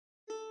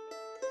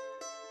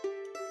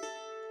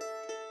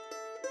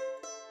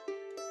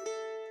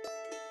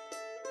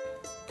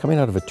Coming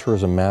out of a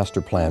tourism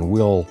master plan,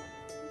 we'll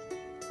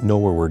know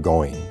where we're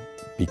going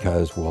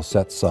because we'll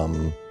set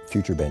some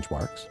future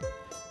benchmarks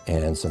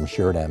and some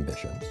shared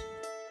ambitions.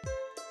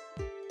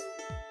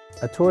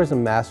 A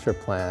tourism master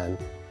plan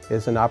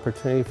is an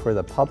opportunity for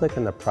the public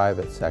and the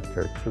private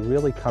sector to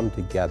really come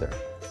together,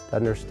 to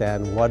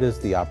understand what is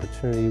the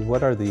opportunity,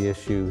 what are the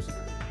issues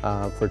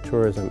for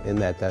tourism in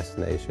that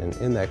destination,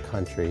 in that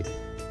country,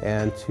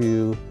 and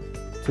to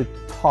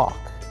talk.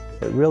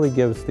 It really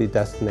gives the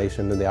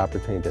destination the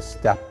opportunity to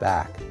step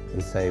back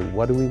and say,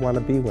 what do we want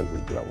to be when we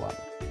grow up?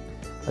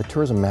 A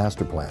tourism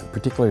master plan,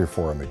 particularly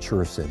for a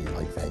mature city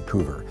like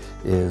Vancouver,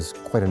 is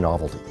quite a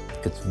novelty.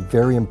 It's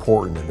very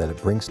important in that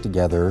it brings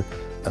together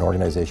an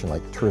organization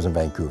like Tourism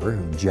Vancouver,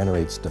 who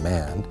generates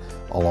demand,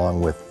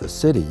 along with the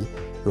city,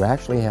 who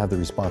actually have the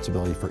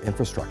responsibility for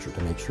infrastructure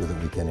to make sure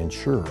that we can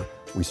ensure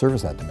we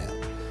service that demand.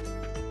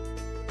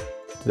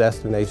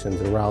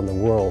 Destinations around the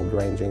world,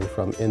 ranging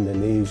from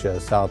Indonesia,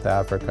 South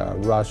Africa,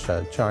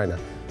 Russia, China,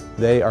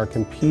 they are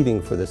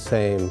competing for the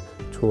same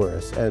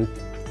tourists, and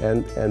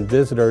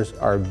visitors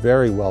are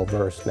very well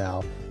versed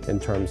now in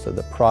terms of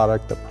the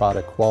product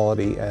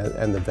quality,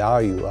 and the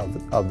value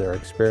of their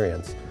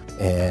experience.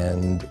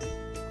 And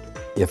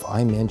if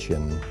I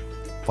mention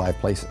 5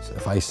 places,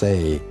 if I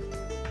say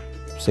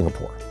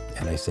Singapore,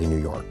 and I say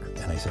New York,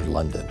 and I say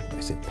London, I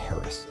say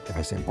Paris, if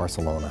I say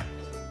Barcelona,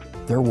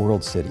 they're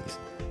world cities.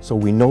 So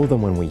we know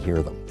them when we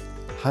hear them.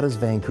 How does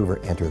Vancouver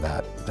enter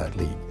that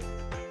league?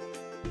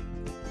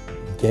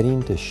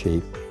 Getting to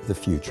shape the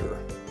future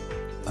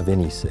of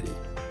any city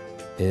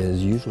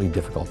is usually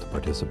difficult to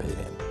participate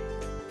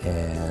in.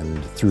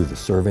 And through the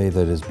survey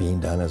that is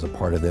being done as a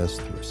part of this,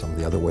 through some of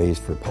the other ways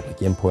for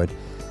public input,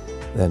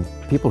 then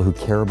people who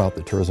care about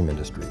the tourism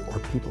industry or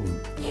people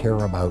who care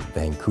about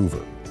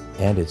Vancouver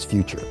and its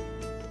future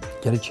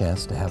get a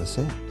chance to have a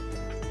say.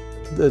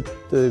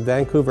 The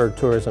Vancouver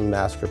Tourism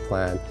Master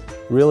Plan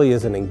really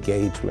is an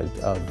engagement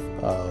of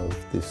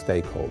the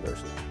stakeholders.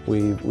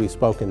 We've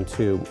spoken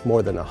to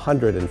more than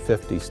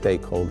 150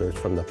 stakeholders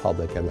from the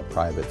public and the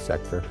private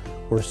sector.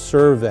 We're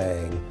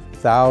surveying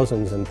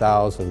thousands and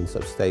thousands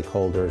of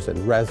stakeholders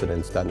and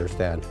residents to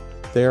understand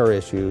their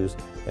issues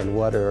and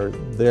what are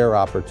their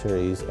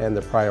opportunities and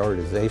the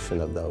prioritization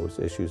of those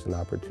issues and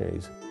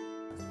opportunities.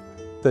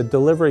 The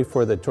delivery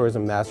for the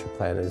Tourism Master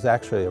Plan is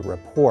actually a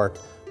report,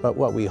 but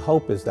what we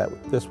hope is that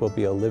this will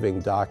be a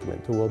living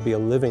document. It will be a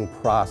living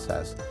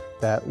process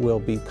that will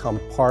become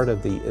part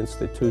of the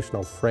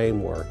institutional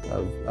framework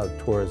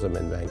of tourism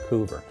in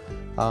Vancouver.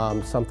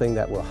 Something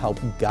that will help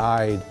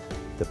guide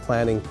the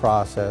planning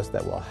process,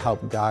 that will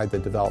help guide the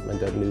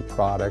development of new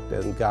product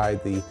and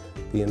guide the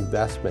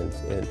investment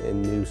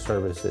in new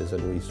services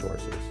and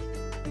resources.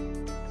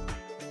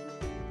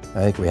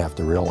 I think we have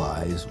to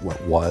realize what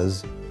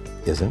was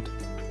isn't,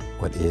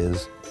 what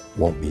is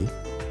won't be,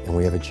 and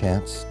we have a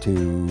chance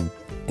to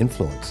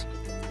influence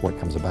what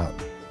comes about.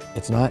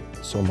 It's not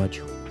so much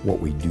what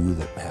we do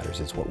that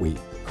matters, it's what we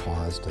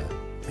cause to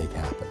make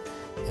happen.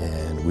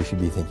 And we should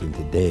be thinking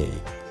today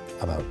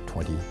about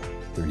 20,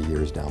 30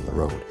 years down the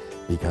road,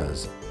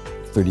 because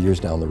 30 years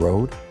down the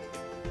road,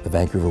 the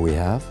Vancouver we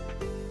have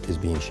is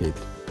being shaped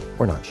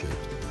or not shaped.